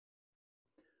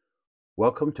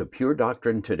Welcome to Pure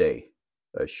Doctrine Today,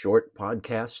 a short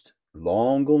podcast,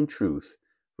 long on truth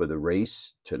for the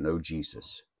race to know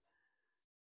Jesus.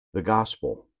 The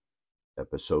Gospel,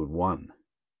 Episode 1,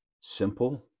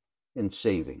 Simple and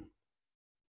Saving.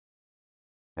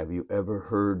 Have you ever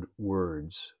heard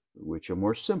words which are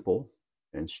more simple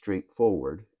and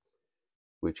straightforward,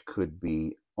 which could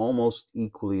be almost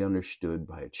equally understood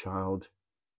by a child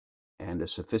and a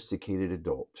sophisticated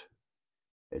adult,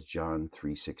 as John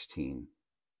 3:16?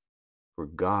 For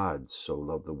God so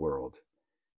loved the world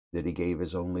that he gave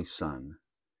his only Son,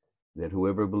 that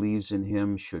whoever believes in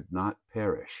him should not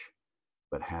perish,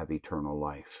 but have eternal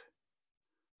life.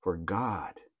 For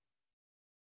God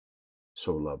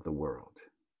so loved the world.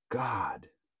 God.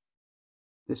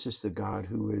 This is the God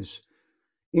who is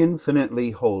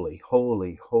infinitely holy.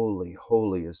 Holy, holy,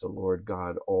 holy is the Lord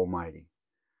God Almighty.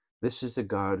 This is the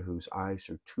God whose eyes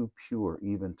are too pure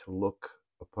even to look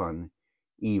upon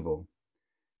evil.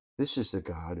 This is the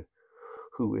God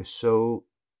who is so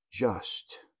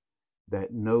just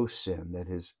that no sin that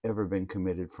has ever been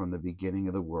committed from the beginning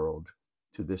of the world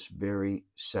to this very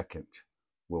second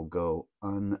will go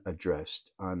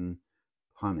unaddressed,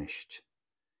 unpunished,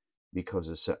 because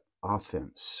it's an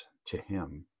offense to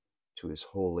him, to his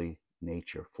holy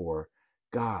nature. For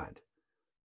God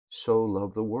so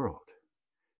loved the world.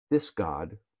 This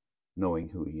God, knowing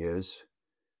who he is,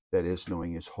 that is,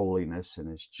 knowing his holiness and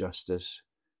his justice,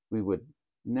 we would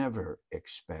never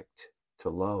expect to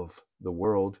love the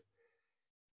world,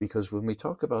 because when we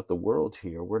talk about the world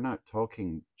here, we're not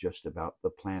talking just about the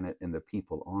planet and the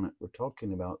people on it. We're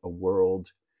talking about a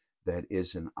world that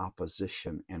is in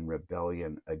opposition and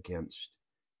rebellion against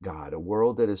God, a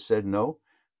world that has said, no,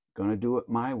 I'm going to do it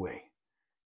my way.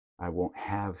 I won't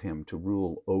have him to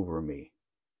rule over me.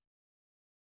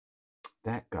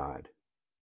 That God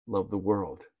loved the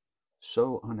world.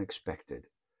 So unexpected,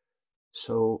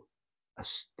 so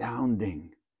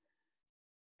astounding.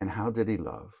 And how did he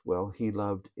love? Well, he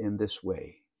loved in this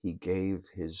way. He gave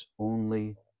his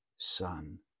only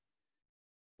Son,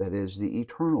 that is the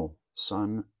eternal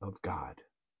Son of God,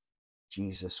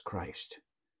 Jesus Christ,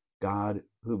 God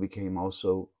who became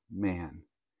also man,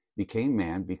 became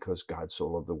man because God so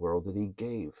loved the world that he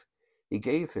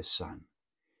gave his Son.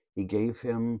 He gave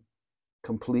him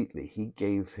completely. He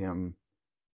gave him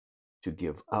to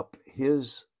give up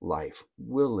his life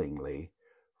willingly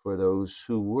for those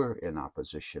who were in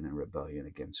opposition and rebellion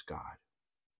against God.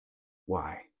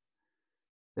 Why?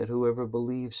 That whoever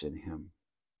believes in him,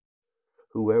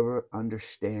 whoever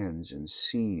understands and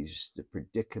sees the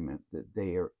predicament that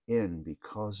they are in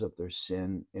because of their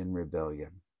sin and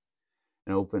rebellion,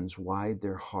 and opens wide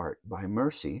their heart by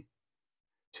mercy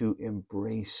to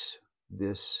embrace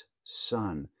this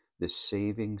Son, this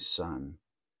saving Son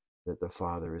that the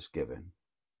Father has given,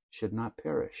 should not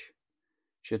perish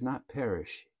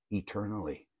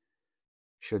eternally,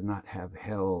 should not have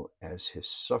hell as his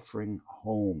suffering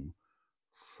home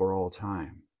for all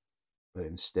time, but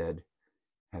instead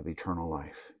have eternal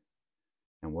life.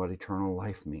 And what eternal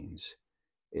life means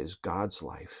is God's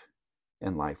life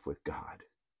and life with God.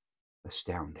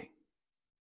 Astounding.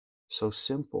 So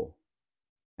simple.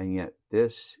 And yet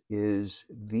this is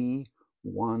the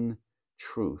one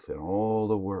truth in all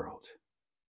the world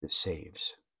that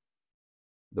saves.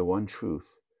 The one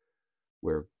truth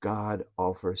where God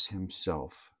offers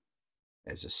himself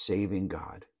as a saving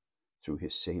God through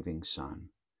his saving Son,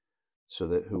 so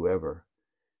that whoever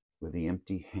with the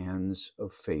empty hands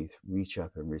of faith reach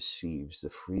up and receives the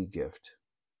free gift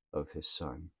of his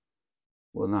Son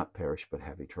will not perish but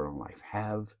have eternal life.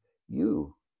 Have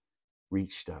you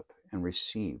reached up and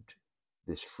received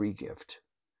this free gift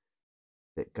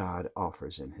that God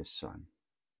offers in his Son?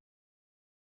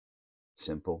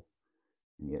 Simple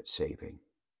and yet saving.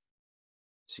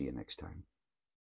 See you next time.